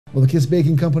Well, the Kiss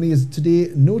Baking Company is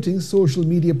today noting social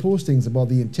media postings about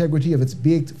the integrity of its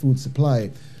baked food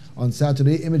supply. On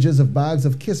Saturday, images of bags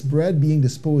of Kiss bread being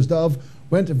disposed of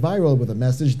went viral with a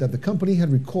message that the company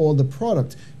had recalled the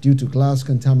product due to glass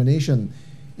contamination.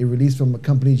 A release from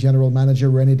company general manager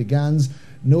Rene De Gannes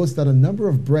notes that a number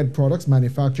of bread products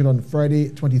manufactured on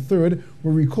Friday 23rd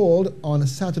were recalled on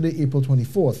Saturday, April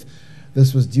 24th.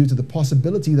 This was due to the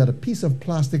possibility that a piece of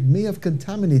plastic may have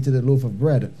contaminated a loaf of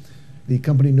bread. The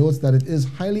company notes that it is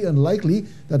highly unlikely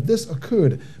that this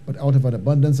occurred, but out of an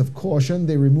abundance of caution,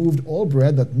 they removed all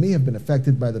bread that may have been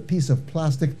affected by the piece of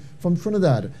plastic from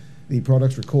Trinidad. The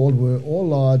products recalled were all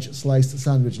large sliced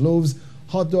sandwich loaves,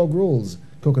 hot dog rolls,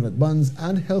 coconut buns,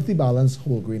 and healthy balance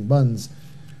whole grain buns.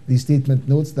 The statement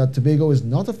notes that Tobago is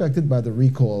not affected by the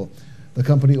recall. The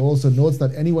company also notes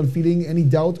that anyone feeling any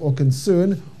doubt or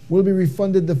concern will be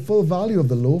refunded the full value of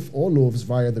the loaf or loaves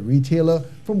via the retailer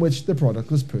from which the product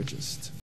was purchased.